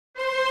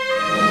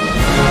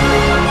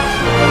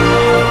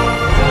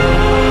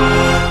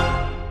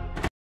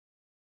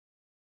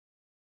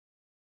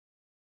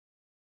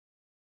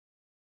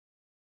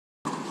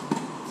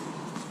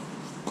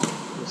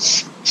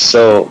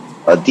So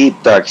a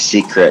deep dark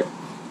secret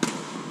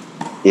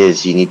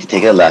is you need to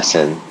take a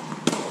lesson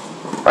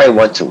probably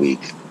once a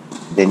week.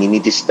 Then you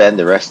need to spend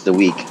the rest of the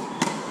week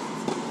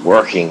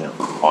working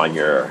on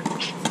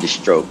the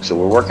stroke. So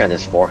we're working on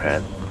this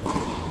forehand.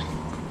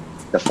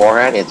 The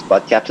forehand, it's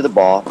butt cap to the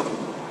ball,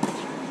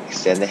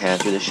 extend the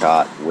hand through the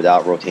shot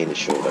without rotating the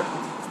shoulder.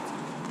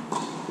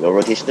 No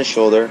rotation of the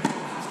shoulder,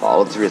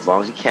 follow through as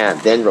long as you can,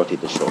 then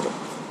rotate the shoulder.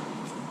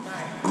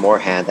 More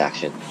hand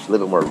action, a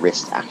little bit more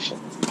wrist action.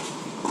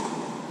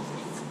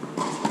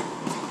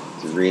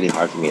 It's really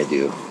hard for me to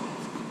do,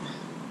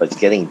 but it's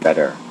getting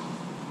better.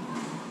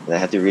 And I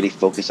have to really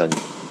focus on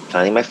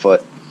planting my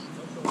foot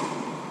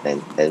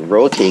and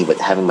rotating, but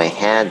having my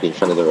hand be in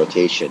front of the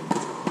rotation.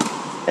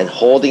 And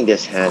holding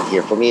this hand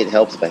here, for me it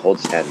helps if I hold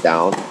this hand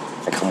down,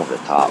 I come over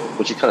the top,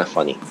 which is kind of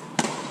funny.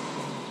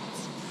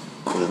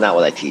 This is not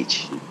what I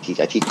teach.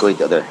 I teach going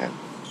the other hand.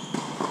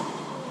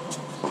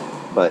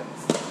 But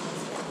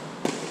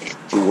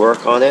to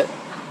work on it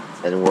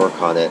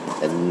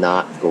and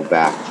not go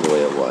back to the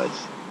way it was.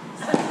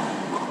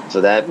 So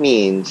that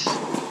means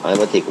I'm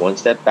going to take one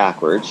step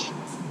backwards.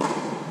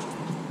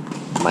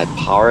 My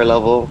power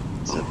level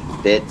is a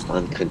bit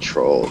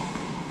uncontrolled.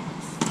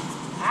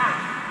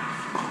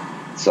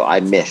 So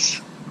I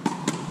miss.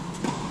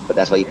 But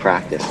that's why you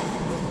practice.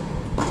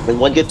 And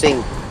one good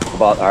thing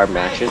about our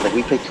matches, like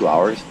we play 2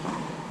 hours,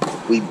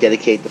 we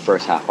dedicate the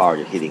first half hour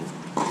to hitting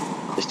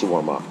just to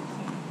warm up.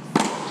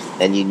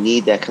 And you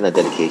need that kind of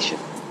dedication.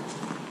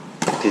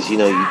 Because you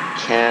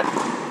can't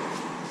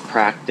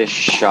practice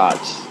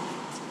shots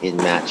in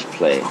match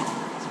play.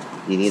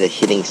 You need a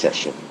hitting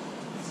session.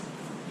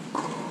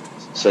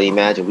 So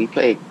imagine we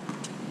play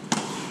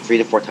 3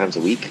 to 4 times a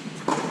week,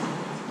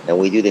 and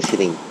we do this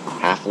hitting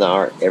half an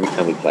hour every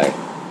time we play.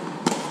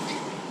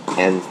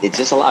 And it's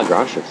just a lot of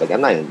ground strokes. Like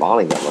I'm not even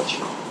volleying that much.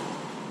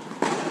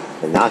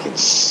 And now I can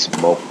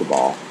smoke the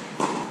ball.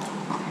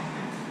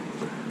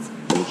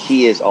 And the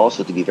key is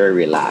also to be very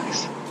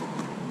relaxed.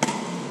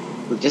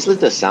 Just listen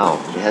to the sound.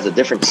 It has a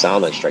different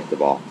sound when I strike the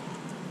ball.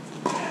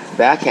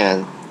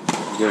 Backhand,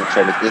 you're going to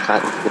try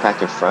to get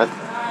back in front.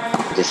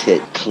 Just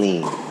hit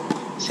clean.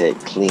 Just hit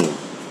clean.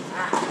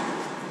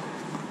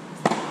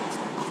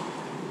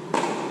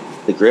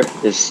 The grip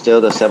is still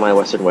the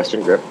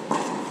semi-western grip.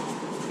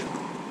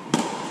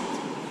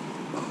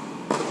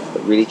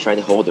 But really trying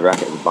to hold the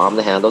racket and bomb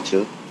the handle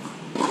too.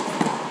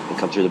 And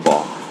come through the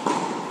ball.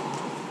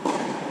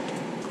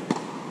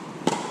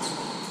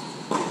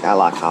 Got a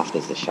lot of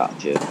confidence in the shot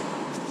too.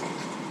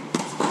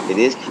 It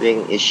is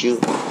creating an issue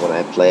when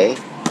I play,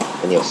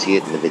 and you'll see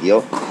it in the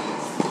video.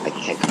 I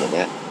can't come to the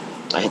net.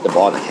 I hit the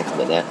ball and I can't come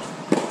to the net.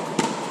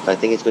 So I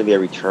think it's going to be a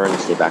return and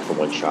stay back for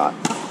one shot.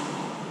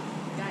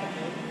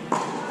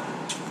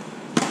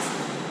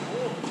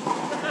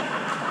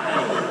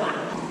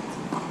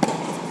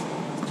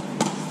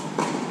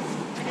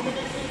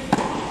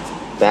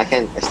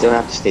 Backhand, I still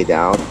have to stay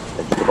down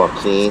and hit the ball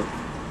clean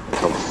and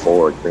come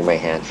forward, bring my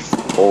hand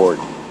forward.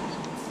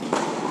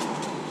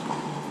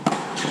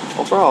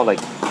 Overall,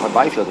 like, my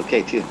body feels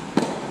okay too.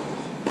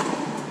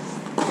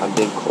 I'm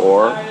doing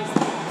core,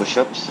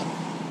 push-ups,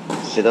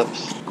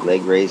 sit-ups,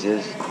 leg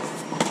raises,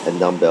 and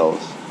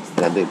dumbbells.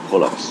 And I'm doing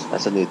pull-ups.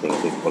 That's a new thing,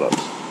 I'm doing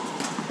pull-ups.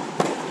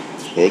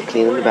 Hit it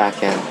clean on the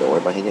backhand, don't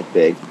worry about hitting it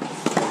big.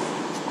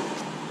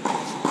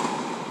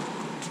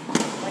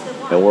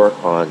 And work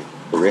on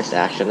the wrist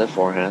action and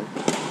forehand.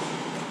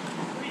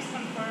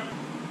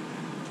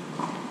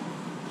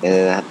 And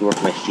then I have to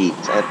work my feet.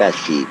 I have bad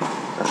feet.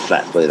 How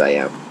flat-footed I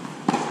am.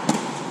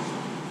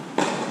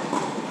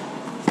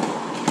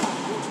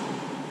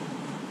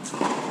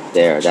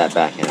 There, that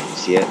backhand. You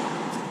see it?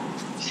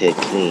 Just hit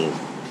it clean.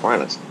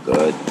 Forehand looks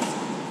good.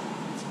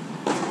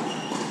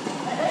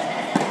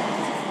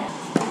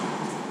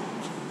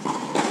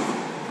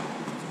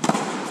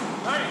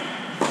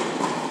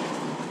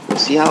 We'll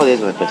see how it is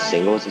when I play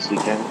singles this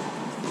weekend.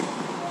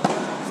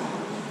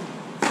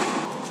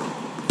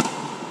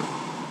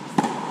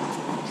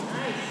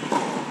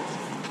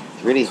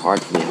 It's really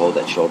hard for me to hold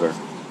that shoulder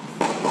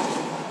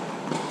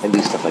and do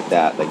stuff like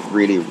that, like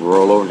really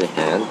roll over the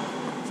hand.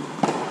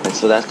 And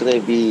so that's going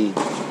to be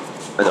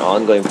an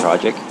ongoing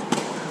project.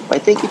 But I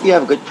think if you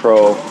have a good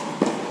pro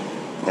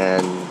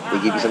and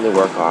they give you something to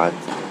work on,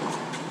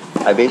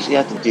 I basically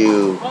have to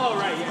do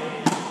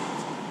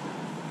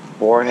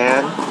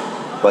forehand,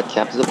 butt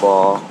cap to the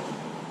ball,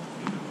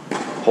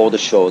 hold the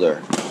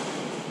shoulder.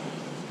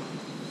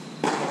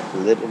 A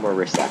little bit more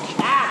wrist action.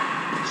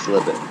 Just a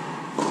little bit.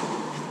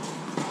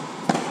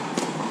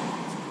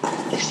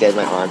 Extend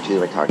my arm to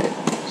my target.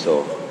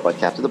 So butt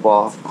cap to the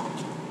ball.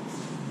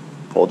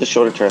 Hold the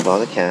shoulder turn as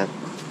long as I can.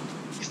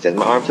 Extend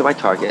my arm to my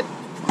target.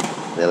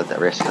 And then let that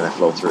wrist kind of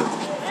flow through.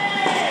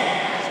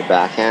 The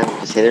backhand,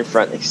 just hit in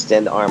front,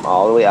 extend the arm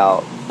all the way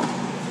out.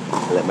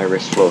 And let my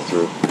wrist flow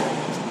through.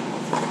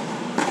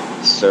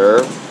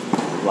 Serve,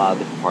 a lot of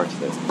different parts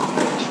of it.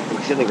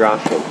 Focus in the ground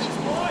strokes.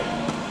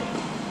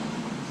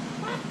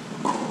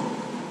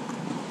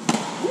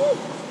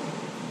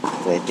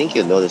 And I think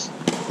you'll notice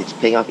it's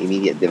paying off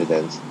immediate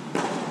dividends.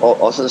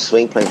 Also, the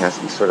swing plane has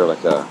to be sort of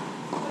like a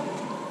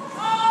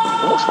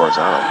almost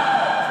horizontal,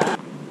 a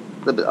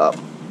little bit up.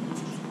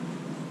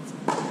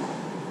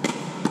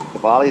 The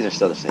volleys are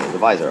still the same. The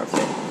volleys are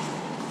okay.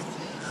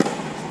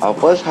 I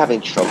was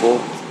having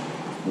trouble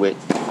with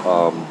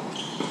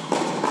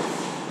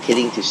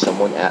hitting to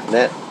someone at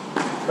net,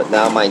 but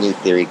now my new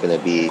theory gonna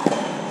be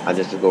I'm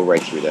just gonna go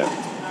right through them.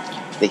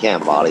 They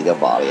can't volley, they'll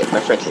volley it. My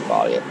friend can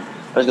volley it.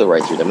 I'm just gonna go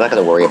right through them. I'm not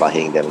gonna worry about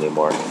hitting them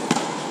anymore.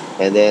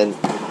 And then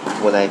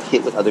when I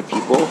hit with other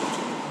people,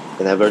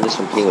 and I've learned this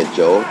from playing with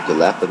Joe, to the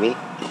left of me,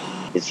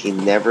 is he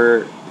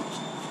never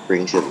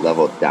brings his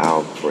level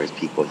down for his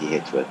people he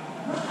hits with.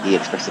 He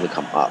expects them to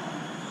come up.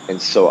 And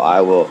so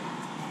I will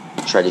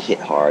try to hit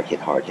hard, hit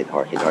hard, hit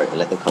hard, hit hard, and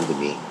let them come to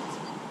me.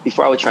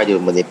 Before I would try to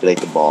manipulate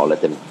the ball,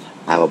 let them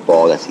have a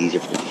ball that's easier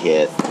for them to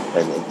hit.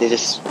 And they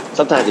just,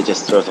 sometimes it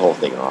just throws the whole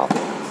thing off.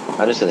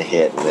 I'm just gonna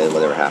hit, and then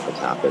whatever happens,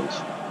 happens.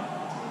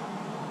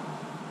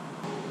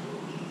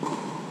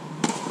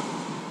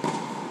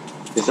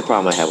 This is the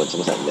problem I have when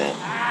someone's at net.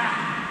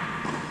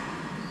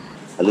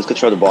 I lose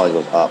control of the ball and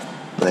it goes up.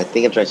 And I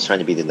think I'm trying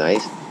to be the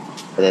nice.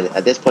 And then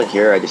at this point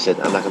here, I just said,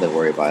 I'm not gonna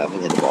worry about it. I'm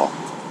gonna hit the ball.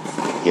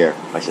 Here,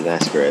 I said, nah,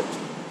 screw it.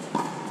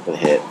 I'm gonna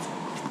hit.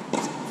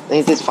 And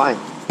he did fine.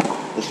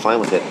 He's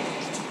fine with it.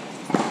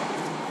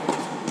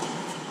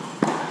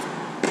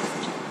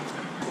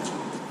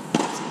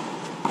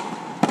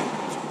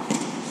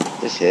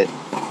 Just hit.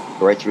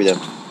 Go right through them.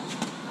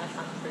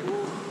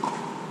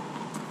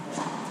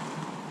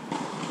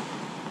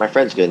 My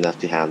friend's good enough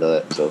to handle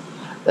it, so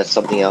that's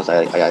something else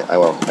I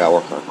gotta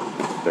work on.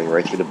 Going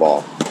right through the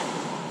ball.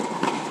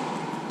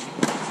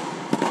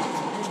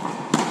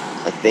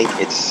 I think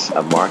it's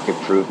a marked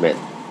improvement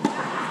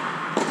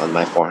on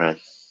my forehand.